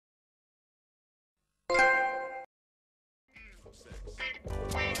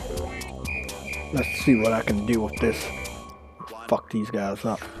Let's see what I can do with this. Fuck these guys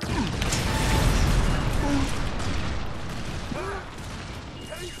up.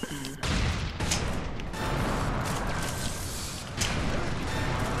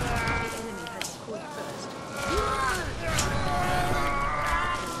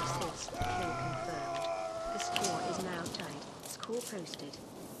 Posted.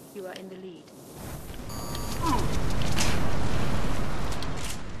 You are in the lead.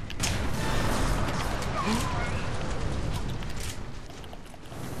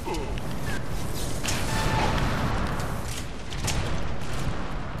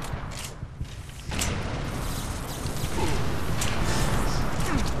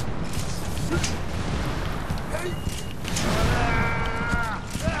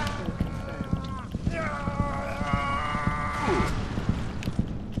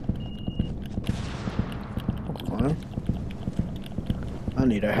 I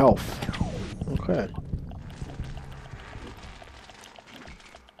need a health. Okay.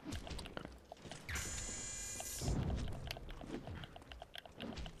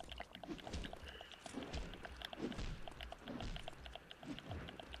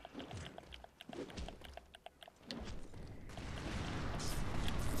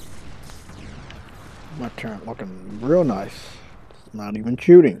 My turret looking real nice. It's not even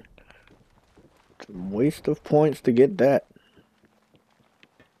shooting. It's a waste of points to get that.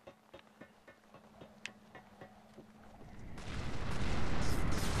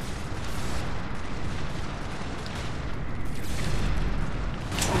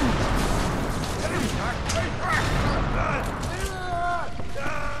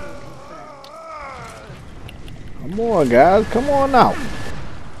 Come on, guys. Come on out.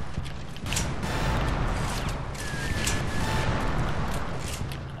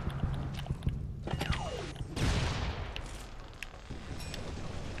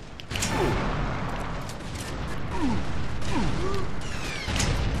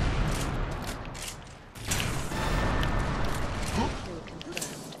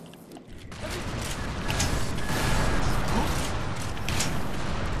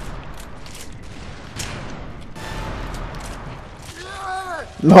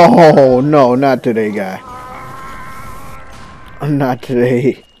 No, no, not today, guy. Not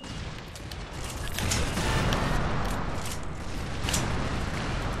today.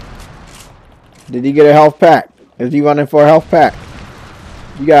 Did he get a health pack? Is he running for a health pack?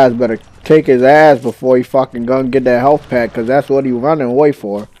 You guys better take his ass before he fucking gonna get that health pack, because that's what he running away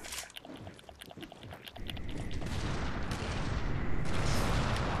for.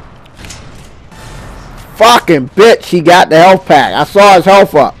 Fucking bitch, he got the health pack. I saw his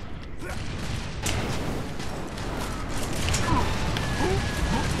health up.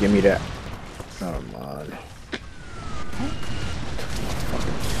 Give me that. Oh, man.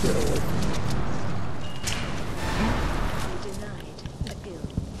 Fucking shit away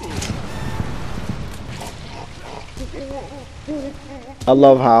from me. I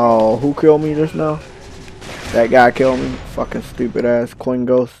love how... Who killed me just now? That guy killed me. Fucking stupid ass Queen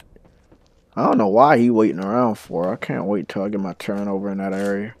Ghost. I don't know why he waiting around for. I can't wait till I get my turn over in that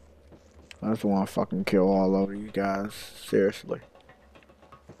area. I just want to fucking kill all of you guys. Seriously.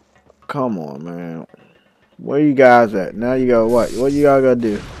 Come on, man. Where you guys at? Now you got what? What you all gotta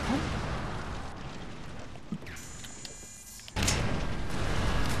do?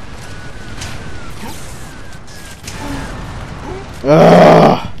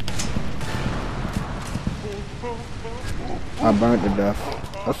 Ugh! I burnt to death.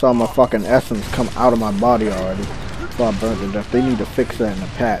 I saw my fucking essence come out of my body already. So I burnt to death. They need to fix that in the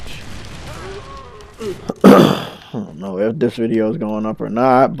patch. I don't know if this video is going up or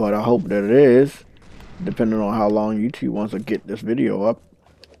not, but I hope that it is. Depending on how long YouTube wants to get this video up.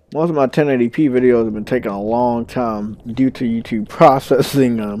 Most of my 1080p videos have been taking a long time due to YouTube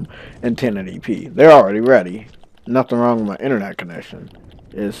processing them in 1080p. They're already ready. Nothing wrong with my internet connection.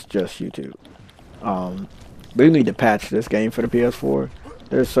 It's just YouTube. They need to patch this game for the PS4.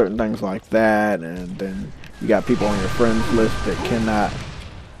 There's certain things like that, and then you got people on your friends list that cannot.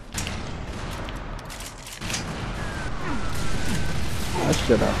 I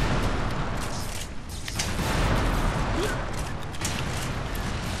should have.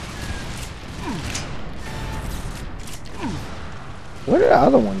 Where did the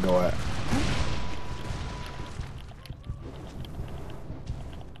other one go at?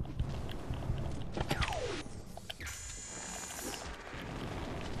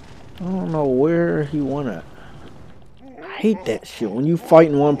 I don't know where he went at. I hate that shit. When you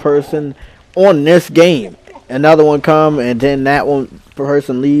fighting one person on this game, another one come and then that one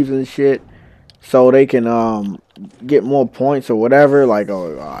person leaves and shit. so they can get more points or whatever. Like,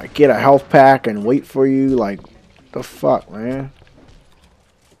 get a health pack and wait for you. Like, the fuck, man.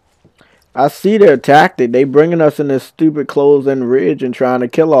 I see their tactic. They bringing us in this stupid closed-in ridge and trying to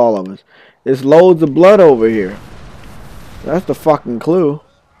kill all of us. There's loads of blood over here. That's the fucking clue.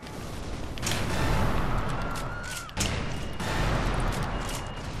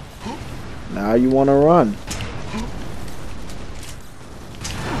 Now you want to run.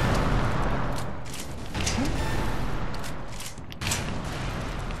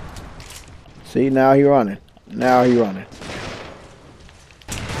 See, now he running. Now he running.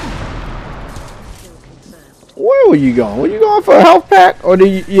 Where were you going? Were you going for a health pack? Or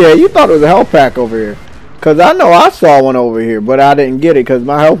did you, yeah, you thought it was a health pack over here. Because I know I saw one over here, but I didn't get it because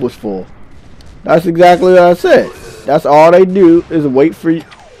my health was full. That's exactly what I said. That's all they do is wait for you.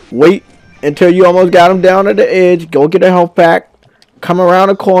 Wait until you almost got them down at the edge. Go get a health pack. Come around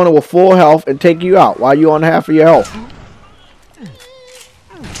the corner with full health and take you out while you're on half of your health.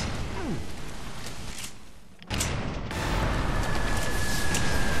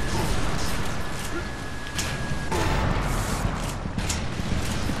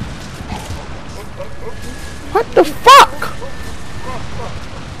 What the fuck?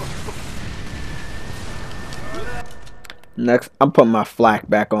 Next, I'm putting my flak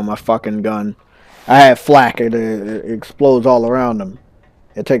back on my fucking gun. I had flak, it explodes all around them.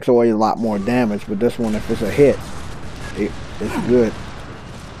 It takes away a lot more damage, but this one, if it's a hit, it's good.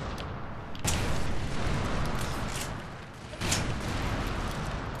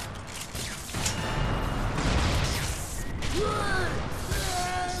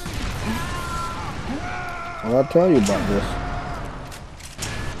 Well, I'll tell you about this.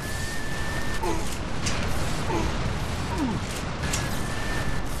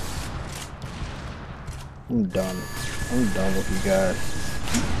 I'm done. I'm done with you guys.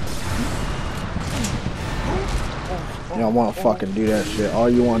 Y'all want to fucking do that shit. All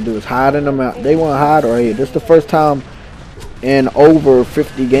you want to do is hide in the mountain. They want to hide right here. This is the first time in over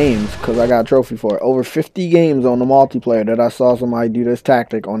 50 games, because I got a trophy for it. Over 50 games on the multiplayer that I saw somebody do this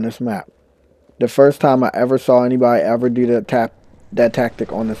tactic on this map. The first time I ever saw anybody ever do that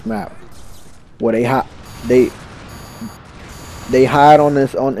tactic on this map, where they hide on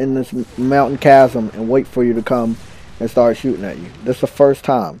this in this mountain chasm and wait for you to come and start shooting at you. This is the first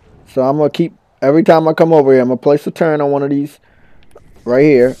time, so I'm gonna keep every time I come over here. I'm gonna place a turn on one of these right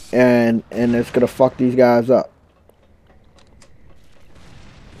here, and it's gonna fuck these guys up.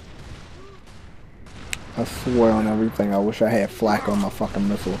 I swear on everything, I wish I had flak on my fucking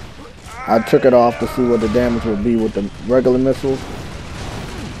missile. I took it off to see what the damage would be with the regular missiles,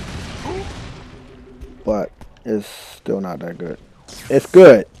 but it's still not that good. It's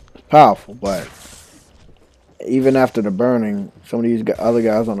good, it's powerful, but even after the burning, some of these other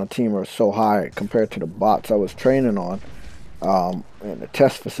guys on the team are so high compared to the bots I was training on in the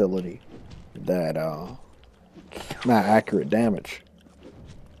test facility that it's not accurate damage.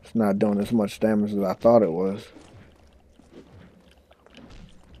 It's not doing as much damage as I thought it was.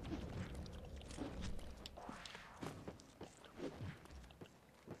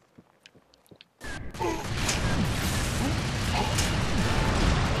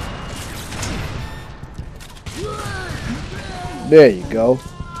 There you go.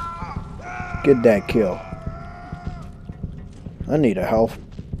 Get that kill. I need a health.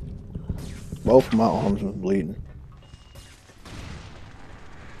 Both of my arms was bleeding.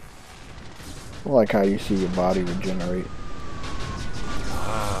 I like how you see your body regenerate.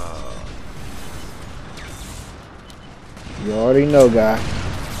 You already know, guy.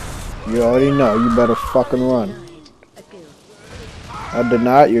 You already know. You better fucking run. I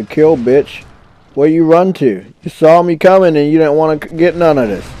denied your kill, bitch. Where you run to? You saw me coming and you didn't want to get none of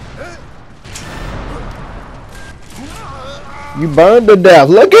this. You burned to death.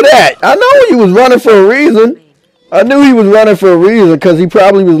 Look at that. I know he was running for a reason. I knew he was running for a reason because he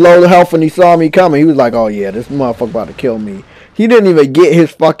probably was low health when he saw me coming. He was like, oh yeah, this motherfucker about to kill me. He didn't even get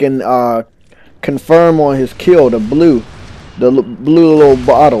his fucking confirm on his kill, the blue little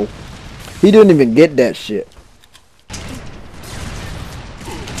bottle. He didn't even get that shit.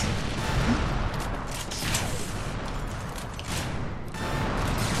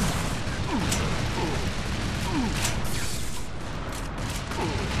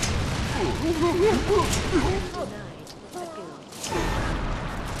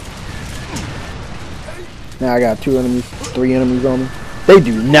 Now I got 2 enemies, 3 enemies on me. They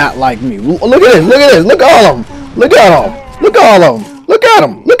do not like me. Look at this, look at this, look at all of them. Look at them, look at all of them. Look at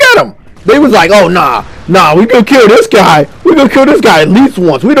them, look at them. They was like, oh nah, we gonna kill this guy. We gonna kill this guy at least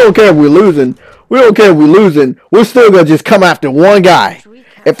once. We don't care if we're losing. We don't care if we're losing. We're still gonna just come after one guy.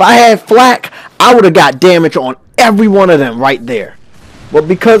 If I had flak, I would have got damage on every one of them right there. But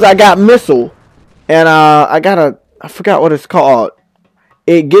because I got missile, and I forgot what it's called.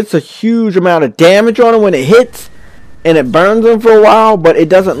 It gets a huge amount of damage on it when it hits, and it burns them for a while, but it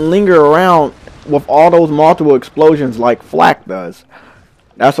doesn't linger around with all those multiple explosions like flak does.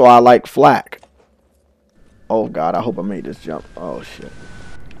 That's why I like flak. Oh god, I hope I made this jump. Oh shit.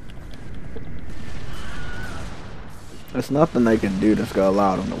 There's nothing they can do that's gonna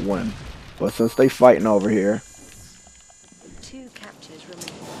allow them to win. But since they fighting over here, 2 captures remain.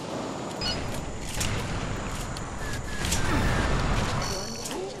 1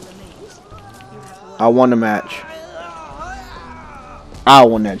 capture remains. You have 1. I won the match. I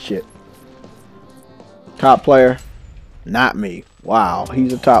won that shit. Top player? Not me. Wow,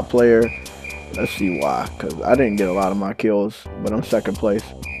 he's a top player. Let's see why. Because I didn't get a lot of my kills, but I'm second place.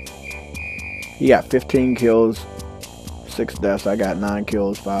 He got 15 kills, 6 deaths. I got 9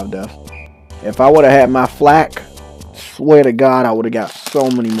 kills, 5 deaths. If I would have had my flak, swear to God, I would have got so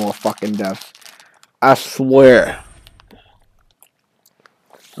many more fucking deaths. I swear.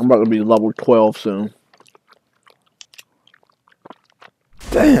 I'm about to be level 12 soon.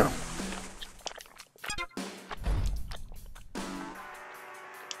 Damn.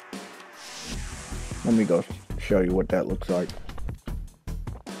 Let me go show you what that looks like.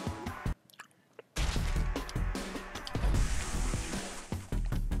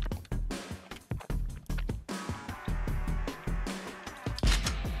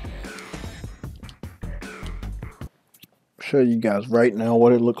 Show you guys right now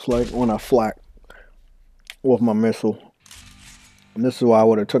what it looks like when I flak with my missile. And this is why I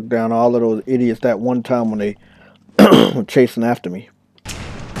would have took down all of those idiots that one time when they were chasing after me.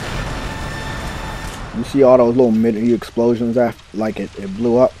 You see all those little mini explosions after, like it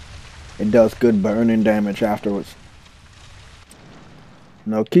blew up. It does good burning damage afterwards.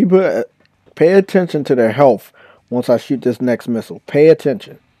 Now pay attention to their health once I shoot this next missile. Pay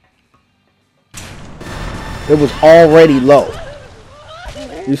attention. It was already low.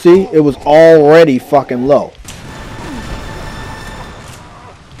 You see? It was already fucking low.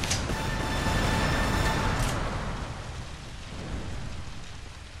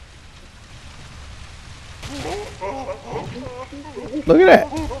 Look at that.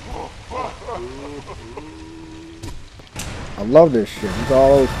 I love this shit. It's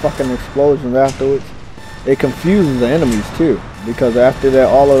all those fucking explosions afterwards. It confuses the enemies too. Because after that,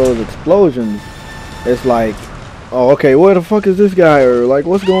 all of those explosions, it's like, oh, okay, where the fuck is this guy? Or like,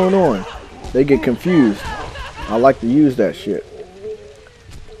 what's going on? They get confused. I like to use that shit.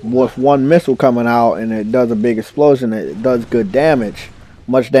 With one missile coming out and it does a big explosion, it does good damage.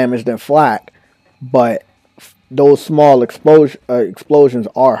 Much damage than flak. But those small explosions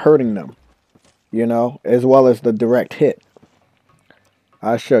are hurting them. You know, as well as the direct hit.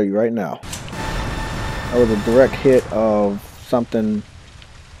 I'll show you right now. That was a direct hit of something.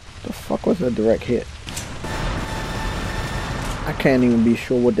 The fuck was a direct hit? I can't even be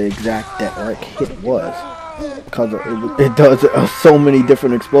sure what the exact direct hit was. Because it does so many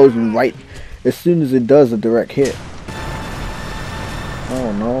different explosions right as soon as it does a direct hit. I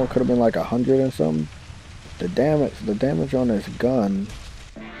don't know, it could have been like 100 and something. The damage on this gun,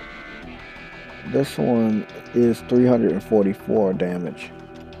 this one is 344 damage.